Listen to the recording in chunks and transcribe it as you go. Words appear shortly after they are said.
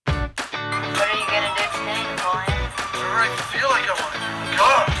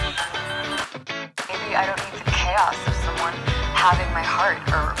having my heart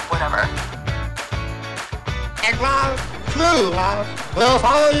or whatever. And love, true love, will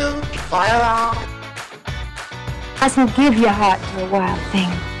follow you forever. Mustn't give your heart to a wild thing.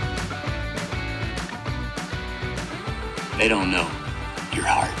 They don't know your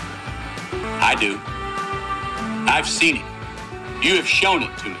heart. I do. I've seen it. You have shown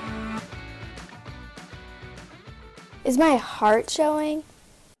it to me. Is my heart showing?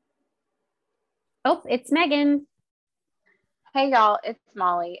 Oh, it's Megan. Hey y'all, it's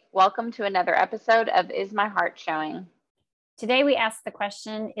Molly. Welcome to another episode of Is My Heart Showing? Today we ask the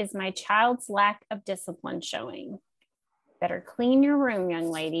question, is my child's lack of discipline showing? Better clean your room, young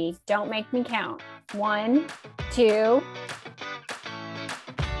lady. Don't make me count. 1, 2.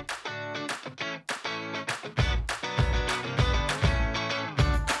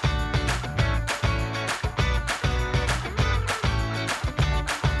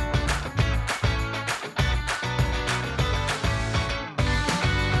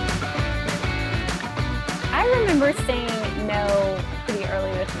 I remember saying no pretty early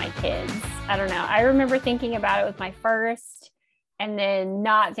with my kids. I don't know. I remember thinking about it with my first and then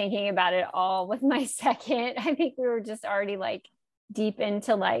not thinking about it all with my second. I think we were just already like deep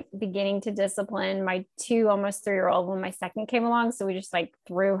into like beginning to discipline my 2 almost 3-year-old when my second came along. So we just like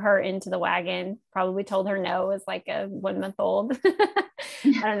threw her into the wagon, probably told her no as like a 1-month-old. I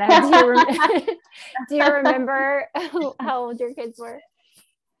don't know. Do you remember how old your kids were?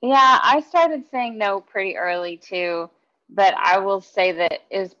 Yeah, I started saying no pretty early too, but I will say that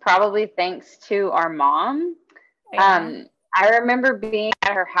it was probably thanks to our mom. Yeah. I remember being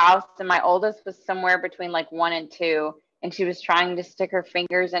at her house and my oldest was somewhere between like 1 and 2, and she was trying to stick her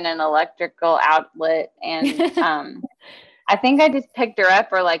fingers in an electrical outlet. And I think I just picked her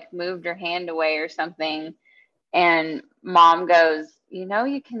up or like moved her hand away or something. And mom goes, you know,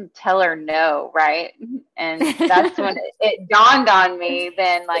 you can tell her no, right? And that's when it dawned on me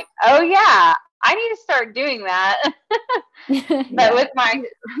then, like, oh yeah, I need to start doing that. But with my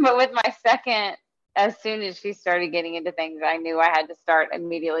second, as soon as she started getting into things, I knew I had to start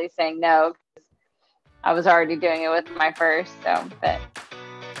immediately saying no, because I was already doing it with my first. So, but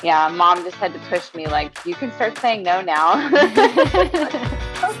yeah, mom just had to push me, like, you can start saying no now.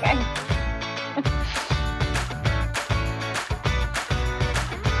 Okay.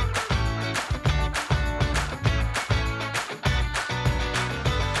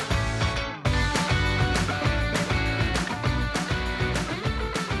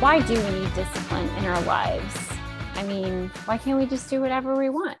 Why do we need discipline in our lives? I mean, why can't we just do whatever we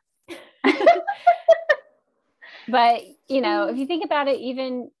want? But, you know, if you think about it,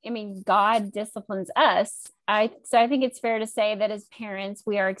 God disciplines us. So I think it's fair to say that as parents,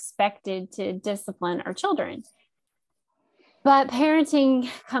 we are expected to discipline our children. But parenting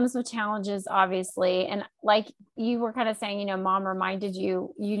comes with challenges, obviously. And like you were kind of saying, you know, mom reminded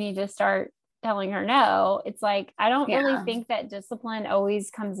you need to start telling her no. It's like, I don't really think that discipline always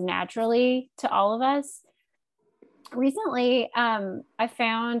comes naturally to all of us. Recently, I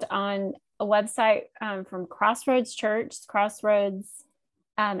found on a website from Crossroads Church,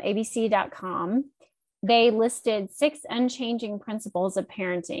 crossroadsabc.com. They listed 6 unchanging principles of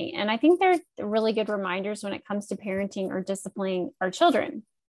parenting. And I think they're really good reminders when it comes to parenting or disciplining our children.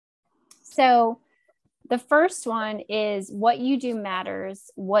 So the first one is what you do matters.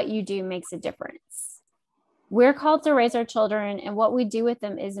 What you do makes a difference. We're called to raise our children, and what we do with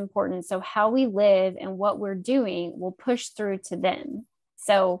them is important. So how we live and what we're doing will push through to them.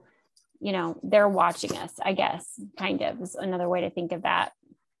 So, you know, they're watching us, I guess, kind of is another way to think of that.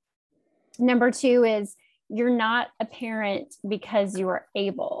 Number 2 is you're not a parent because you are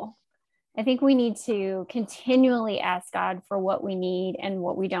able. I think we need to continually ask God for what we need and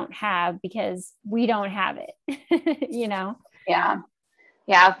what we don't have, because we don't have it, you know? Yeah.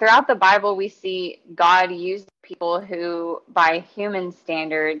 Yeah. Throughout the Bible, we see God use people who, by human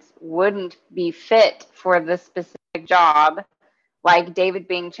standards, wouldn't be fit for the specific job, like David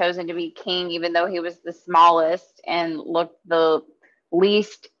being chosen to be king, even though he was the smallest and looked the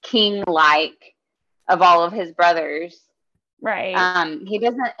least king-like of all of his brothers. Right. He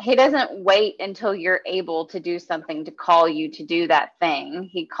doesn't wait until you're able to do something to call you to do that thing.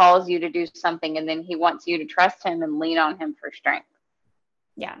 He calls you to do something, and then he wants you to trust him and lean on him for strength.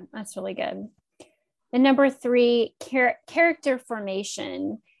 Yeah, that's really good. And number 3, character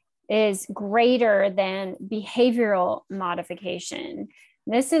formation is greater than behavioral modification.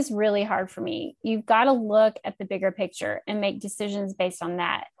 This is really hard for me. You've got to look at the bigger picture and make decisions based on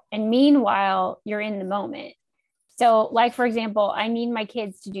that. And meanwhile, you're in the moment. So like, for example, I need my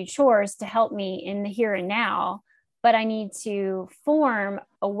kids to do chores to help me in the here and now, but I need to form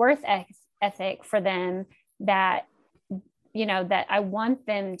a worth ethic for them that that I want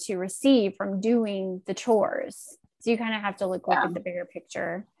them to receive from doing the chores. So you kind of have to look at the bigger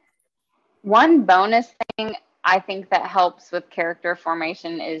picture. One bonus thing I think that helps with character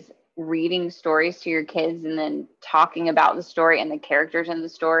formation is reading stories to your kids and then talking about the story and the characters in the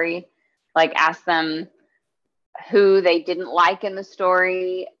story. Like, ask them who they didn't like in the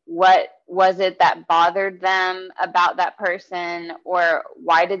story, what was it that bothered them about that person, or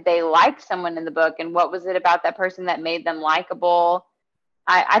why did they like someone in the book, and what was it about that person that made them likable.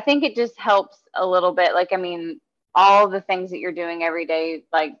 I think it just helps a little bit. Like, I mean, all the things that you're doing every day,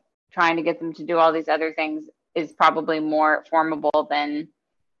 like trying to get them to do all these other things, is probably more formable than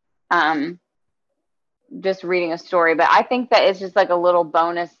just reading a story. But I think that it's just like a little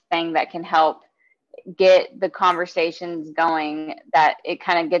bonus thing that can help get the conversations going, that it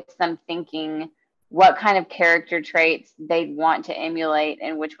kind of gets them thinking what kind of character traits they'd want to emulate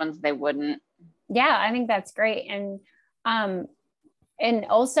and which ones they wouldn't. Yeah, I think that's great. And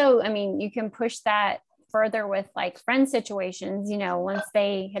also, I mean, you can push that further with like friend situations. Once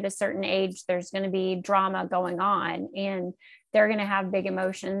they hit a certain age, there's going to be drama going on, and they're going to have big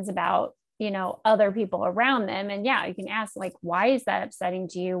emotions about other people around them. And you can ask, like, why is that upsetting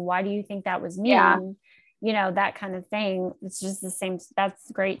to you? Why do you think that was mean? That kind of thing. It's just the same.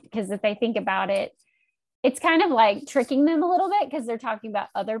 That's great, because if they think about it, it's kind of like tricking them a little bit, because they're talking about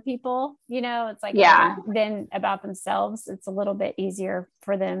other people, it's like, then about themselves. It's a little bit easier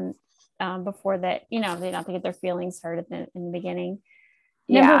for them before that, they don't have to get their feelings hurt in the beginning.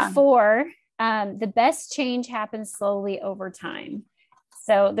 Number 4, the best change happens slowly over time.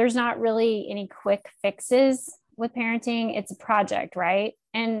 So there's not really any quick fixes with parenting. It's a project, right?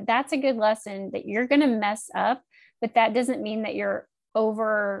 And that's a good lesson, that you're going to mess up, but that doesn't mean that you're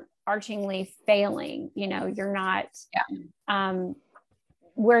overarchingly failing. You're not,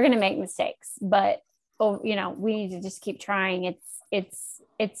 we're going to make mistakes, but, we need to just keep trying.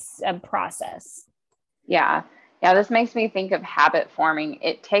 It's a process. Yeah. This makes me think of habit forming.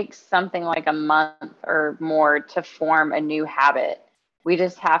 It takes something like a month or more to form a new habit. We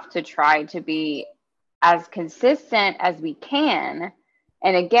just have to try to be as consistent as we can.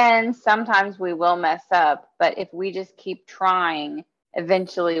 And again, sometimes we will mess up, but if we just keep trying,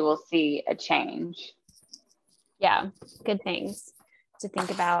 eventually we'll see a change. Yeah, good things to think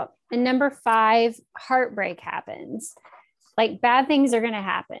about. And number 5, heartbreak happens. Like, bad things are going to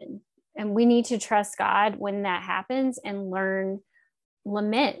happen, and we need to trust God when that happens and learn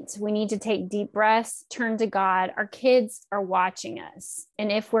lament. We need to take deep breaths, turn to God. Our kids are watching us.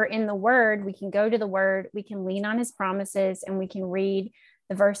 And if we're in the Word, we can go to the Word, we can lean on His promises, and we can read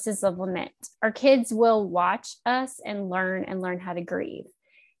the verses of lament. Our kids will watch us and learn how to grieve.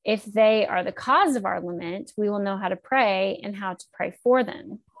 If they are the cause of our lament, we will know how to pray and how to pray for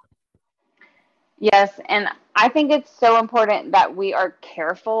them. Yes, and I think it's so important that we are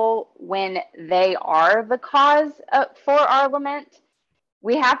careful when they are the cause for our lament.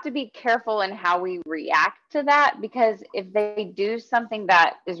 We have to be careful in how we react to that, because if they do something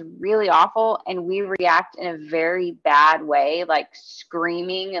that is really awful and we react in a very bad way, like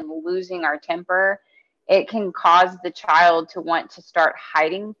screaming and losing our temper, it can cause the child to want to start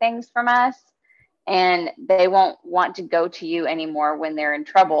hiding things from us, and they won't want to go to you anymore when they're in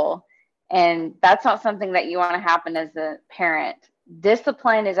trouble. And that's not something that you want to happen as a parent.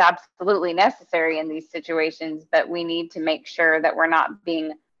 Discipline is absolutely necessary in these situations, but we need to make sure that we're not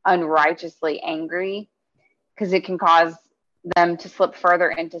being unrighteously angry, because it can cause them to slip further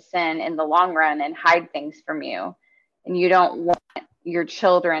into sin in the long run and hide things from you. And you don't want your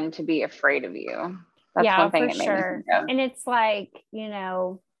children to be afraid of you. That's one thing that made me think of. And it's like,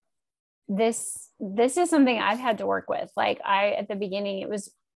 this is something I've had to work with. Like, at the beginning,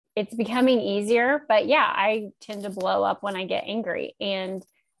 it's becoming easier, but I tend to blow up when I get angry. And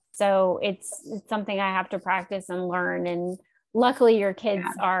so it's something I have to practice and learn. And luckily your kids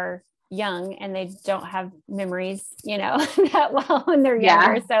are young and they don't have memories, that well when they're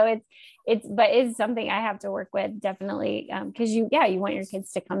younger. So it's something I have to work with, definitely. Cause you want your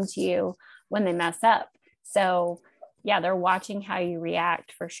kids to come to you when they mess up. So they're watching how you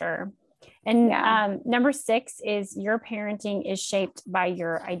react for sure. And number 6 is your parenting is shaped by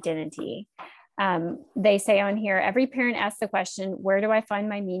your identity. They say on here, every parent asks the question, where do I find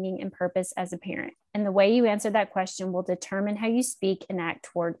my meaning and purpose as a parent? And the way you answer that question will determine how you speak and act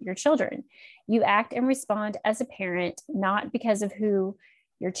toward your children. You act and respond as a parent, not because of who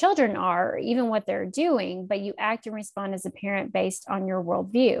your children are or even what they're doing, but you act and respond as a parent based on your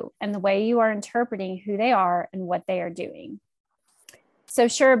worldview and the way you are interpreting who they are and what they are doing. So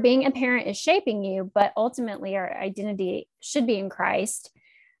sure, being a parent is shaping you, but ultimately our identity should be in Christ.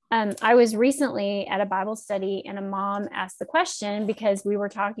 I was recently at a Bible study and a mom asked the question because we were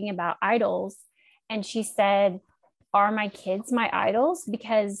talking about idols. And she said, are my kids my idols?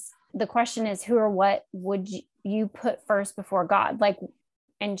 Because the question is, who or what would you put first before God? Like,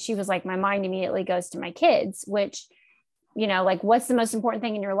 and she was like, my mind immediately goes to my kids, which, you know, like, what's the most important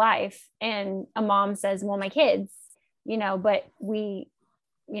thing in your life? And a mom says, well, my kids, you know, but we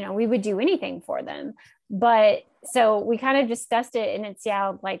would do anything for them. But so we kind of discussed it, and it's,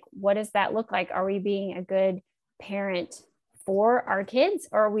 yeah, like, what does that look like? Are we being a good parent for our kids,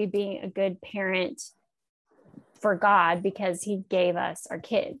 or are we being a good parent for God because he gave us our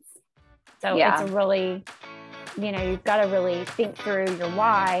kids? So it's a really, you know, you've got to really think through your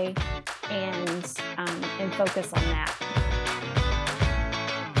why and focus on that.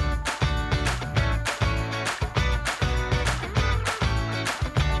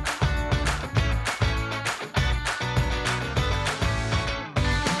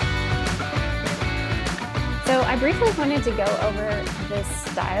 So I briefly wanted to go over the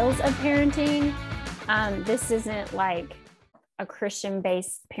styles of parenting. This isn't like a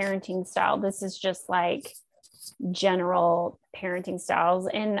Christian-based parenting style. This is just like general parenting styles.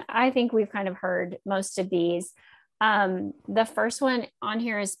 And I think we've kind of heard most of these. The first one on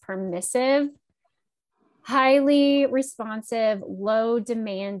here is permissive, highly responsive, low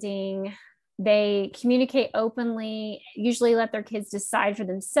demanding. They communicate openly, usually let their kids decide for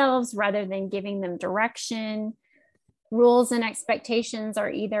themselves rather than giving them direction. Rules and expectations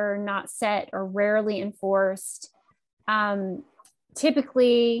are either not set or rarely enforced.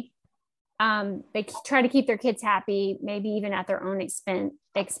 Typically, they try to keep their kids happy, maybe even at their own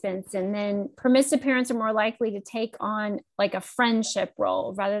expense. And then permissive parents are more likely to take on like a friendship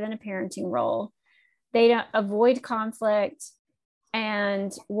role rather than a parenting role. They don't avoid conflict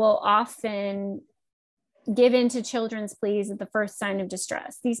and will often give in to children's pleas at the first sign of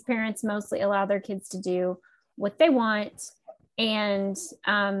distress. These parents mostly allow their kids to do what they want, and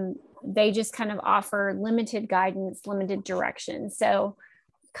they just kind of offer limited guidance, limited direction. So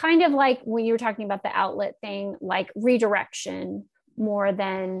kind of like when you were talking about the outlet thing, like redirection more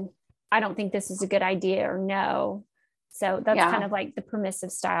than, I don't think this is a good idea, or no. So that's kind of like the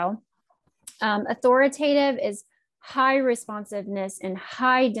permissive style. Authoritative is high responsiveness and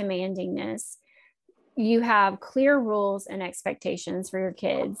high demandingness. You have clear rules and expectations for your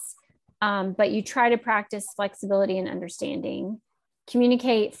kids, but you try to practice flexibility and understanding.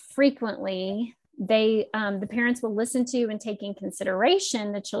 Communicate frequently. The parents will listen to and take in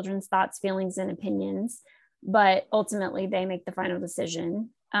consideration the children's thoughts, feelings, and opinions, but ultimately they make the final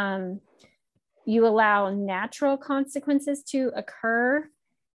decision. You allow natural consequences to occur,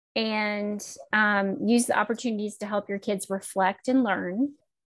 and use the opportunities to help your kids reflect and learn,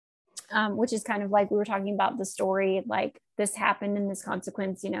 which is kind of like we were talking about the story, like this happened and this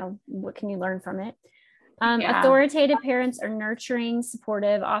consequence, you know, what can you learn from it? Authoritative parents are nurturing,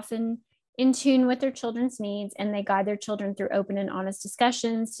 supportive, often in tune with their children's needs, and they guide their children through open and honest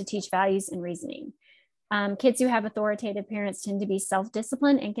discussions to teach values and reasoning. Kids who have authoritative parents tend to be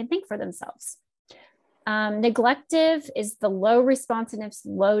self-disciplined and can think for themselves. Neglective is the low responsiveness,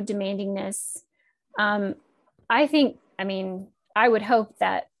 low demandingness. I would hope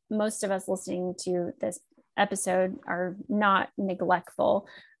that most of us listening to this episode are not neglectful.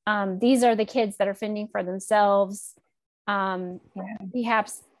 These are the kids that are fending for themselves.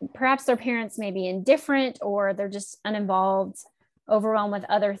 Perhaps their parents may be indifferent, or they're just uninvolved, overwhelmed with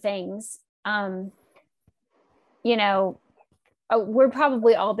other things. We're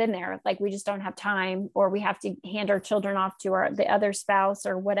probably all been there. Like, we just don't have time, or we have to hand our children off to the other spouse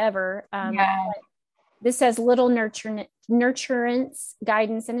or whatever. This has little nurturance,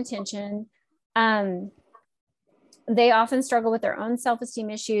 guidance, and attention. They often struggle with their own self-esteem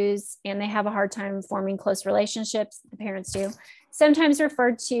issues, and they have a hard time forming close relationships. The parents do. Sometimes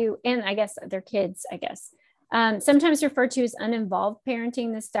referred to, and I guess their kids, sometimes referred to as uninvolved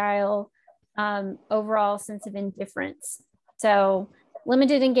parenting, the style, overall sense of indifference. So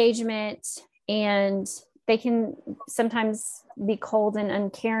limited engagement, and they can sometimes be cold and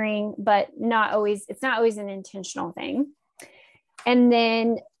uncaring, but it's not always an intentional thing. And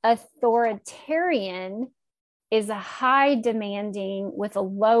then authoritarian is a high demanding with a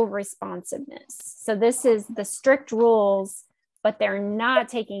low responsiveness. So this is the strict rules, but they're not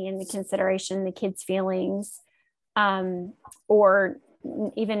taking into consideration the kids' feelings, or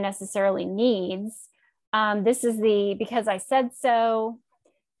even necessarily needs. This is the because I said so.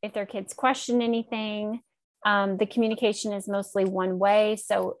 If their kids question anything, the communication is mostly one way.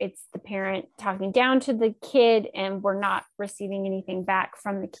 So it's the parent talking down to the kid, and we're not receiving anything back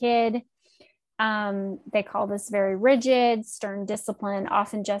from the kid. They call this very rigid, stern discipline,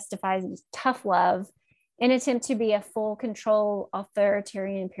 often justified as tough love. In attempt to be a full control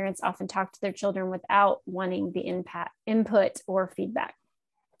authoritarian, parents often talk to their children without wanting the input or feedback.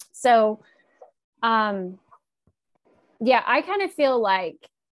 So, I kind of feel like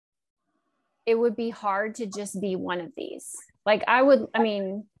it would be hard to just be one of these. Like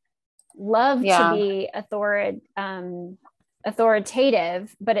love to be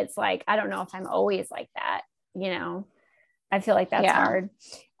authoritative, but it's like, I don't know if I'm always like that, I feel like that's hard.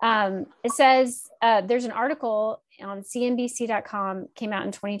 It says there's an article on CNBC.com came out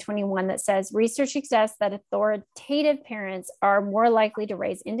in 2021 that says research suggests that authoritative parents are more likely to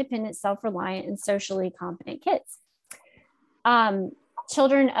raise independent, self-reliant, and socially competent kids.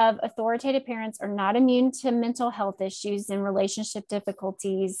 Children of authoritative parents are not immune to mental health issues and relationship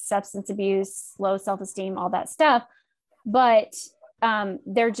difficulties, substance abuse, low self-esteem, all that stuff. But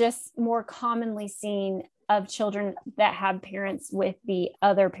they're just more commonly seen of children that have parents with the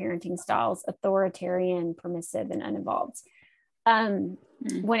other parenting styles, authoritarian, permissive, and uninvolved. When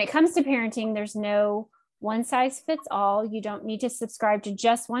it comes to parenting, there's no one size fits all. You don't need to subscribe to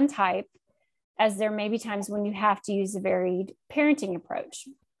just one type, as there may be times when you have to use a varied parenting approach,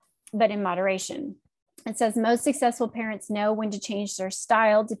 but in moderation. It says most successful parents know when to change their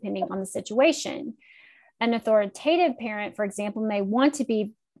style depending on the situation. An authoritative parent, for example, may want to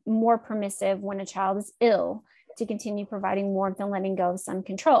be more permissive when a child is ill to continue providing warmth and letting go of some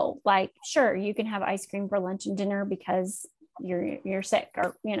control. Like, sure, you can have ice cream for lunch and dinner because you're sick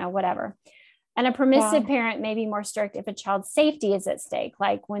or, whatever. And a permissive parent may be more strict if a child's safety is at stake.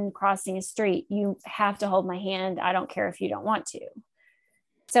 Like when crossing a street, you have to hold my hand. I don't care if you don't want to.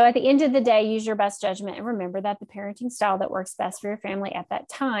 So at the end of the day, use your best judgment and remember that the parenting style that works best for your family at that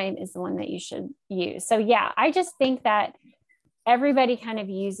time is the one that you should use. So I just think that everybody kind of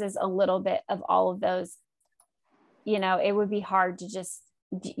uses a little bit of all of those. It would be hard to just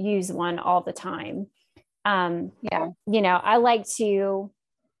use one all the time. I like to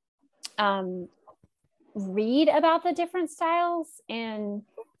read about the different styles and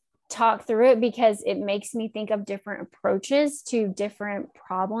talk through it because it makes me think of different approaches to different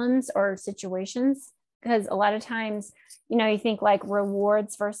problems or situations. Because a lot of times, you think like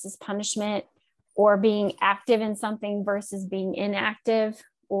rewards versus punishment, or being active in something versus being inactive,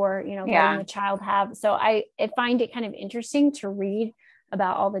 or, letting the child have. So I find it kind of interesting to read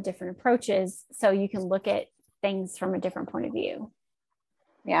about all the different approaches so you can look at things from a different point of view.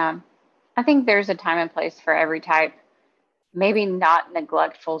 Yeah. I think there's a time and place for every type. Maybe not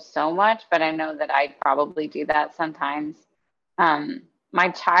neglectful so much, but I know that I probably do that sometimes. My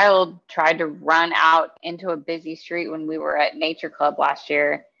child tried to run out into a busy street when we were at Nature Club last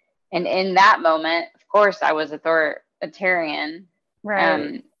year. And in that moment, of course, I was authoritarian.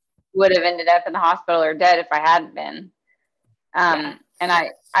 Right. Would have ended up in the hospital or dead if I hadn't been. And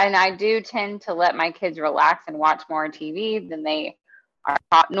I do tend to let my kids relax and watch more TV than they are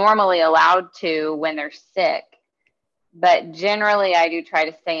normally allowed to when they're sick. But generally, I do try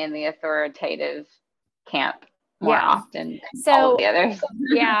to stay in the authoritative camp more often than all of the others.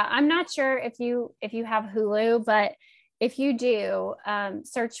 I'm not sure if you have Hulu, but if you do,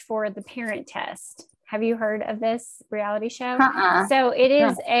 search for The Parent Test. Have you heard of this reality show? So it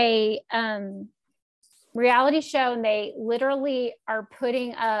is a reality show, and they literally are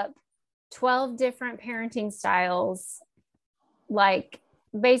putting up 12 different parenting styles, like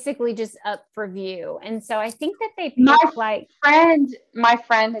basically just up for view. And so I think that they pick my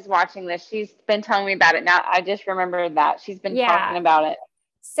friend is watching this. She's been telling me about it now. I just remembered that she's been talking about it.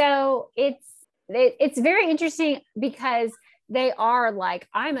 So it's very interesting because they are like,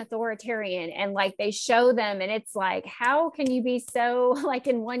 I'm authoritarian, and like they show them, and it's like, how can you be so like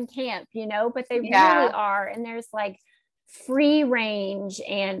in one camp, but they really are. And there's like free range,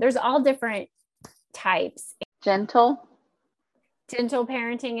 and there's all different types. Gentle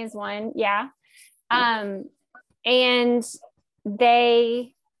parenting is one. And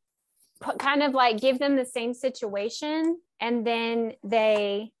they kind of like give them the same situation, and then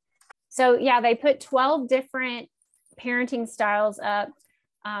they put 12 different parenting styles up.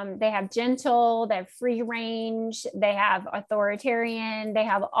 They have gentle, they have free range, they have authoritarian, they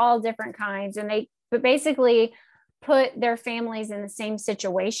have all different kinds, and they basically put their families in the same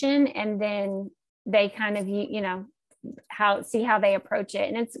situation, and then they kind of see how they approach it.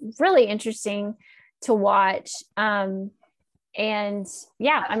 And it's really interesting to watch. It's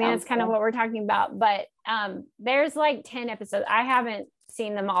kind of what we're talking about, but there's like 10 episodes. I haven't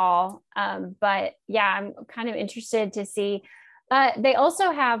seen them all. But I'm kind of interested to see, they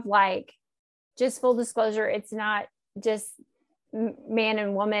also have like, just full disclosure, it's not just man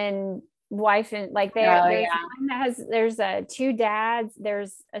and woman wife and like there's one that has, there's two dads,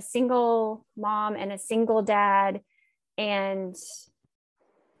 there's a single mom and a single dad, and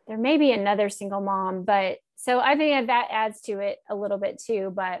there may be another single mom, but so I think that adds to it a little bit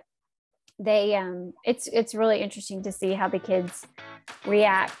too. But they it's really interesting to see how the kids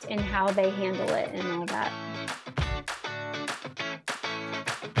react and how they handle it and all that.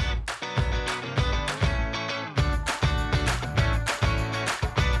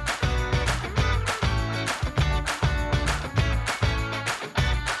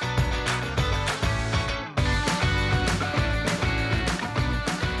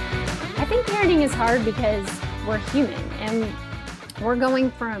 Parenting is hard because we're human and we're going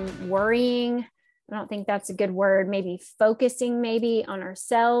from worrying, I don't think that's a good word, maybe focusing maybe on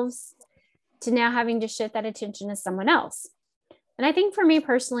ourselves, to now having to shift that attention to someone else. And I think for me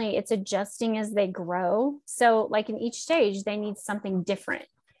personally, it's adjusting as they grow. So like in each stage, they need something different.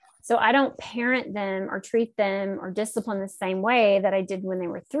 So I don't parent them or treat them or discipline the same way that I did when they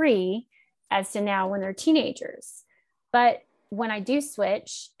were 3 as to now when they're teenagers. But when I do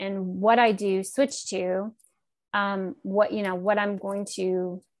switch and what I do switch to, what I'm going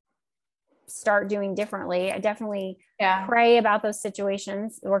to start doing differently. I definitely pray about those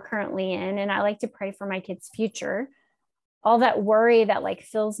situations we're currently in. And I like to pray for my kids' future. All that worry that like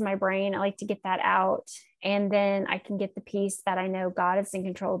fills my brain, I like to get that out. And then I can get the peace that I know God is in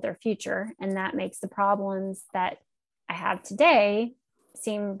control of their future. And that makes the problems that I have today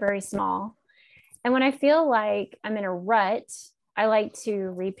seem very small. And when I feel like I'm in a rut, I like to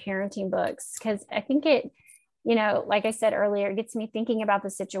read parenting books because I think it, like I said earlier, it gets me thinking about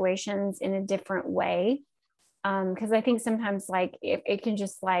the situations in a different way. Because I think sometimes like it can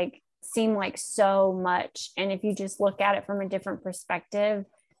just like seem like so much. And if you just look at it from a different perspective,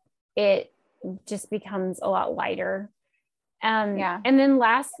 it just becomes a lot lighter. And then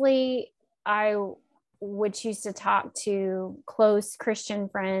lastly, I would choose to talk to close Christian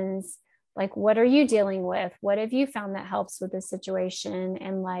friends. Like, what are you dealing with? What have you found that helps with this situation?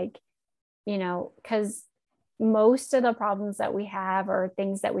 And like, because most of the problems that we have are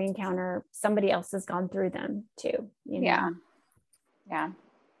things that we encounter, somebody else has gone through them too. Yeah,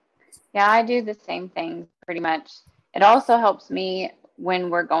 I do the same thing pretty much. It also helps me when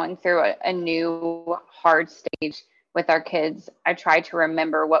we're going through a new hard stage with our kids. I try to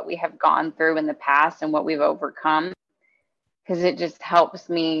remember what we have gone through in the past and what we've overcome, because it just helps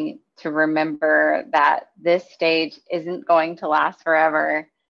me to remember that this stage isn't going to last forever.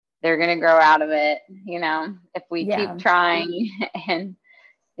 They're going to grow out of it, if we keep trying and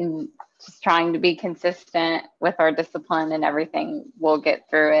just trying to be consistent with our discipline and everything, we'll get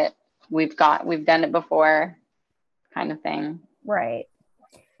through it. We've done it before, kind of thing. Right.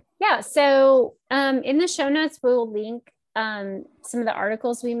 Yeah. So in the show notes, we will link some of the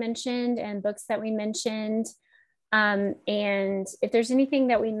articles we mentioned and books that we mentioned. And if there's anything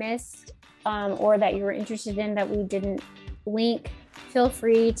that we missed or that you were interested in that we didn't link, feel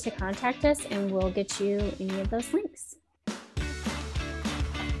free to contact us and we'll get you any of those links.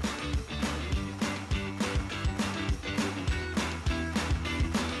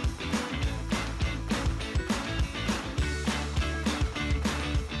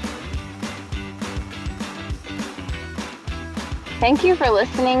 Thank you for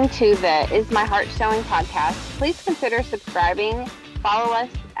listening to the Is My Heart Showing podcast. Please consider subscribing. Follow us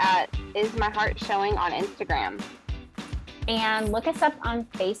at Is My Heart Showing on Instagram. And look us up on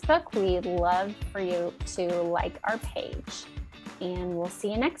Facebook. We'd love for you to like our page. And we'll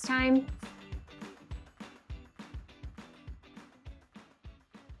see you next time.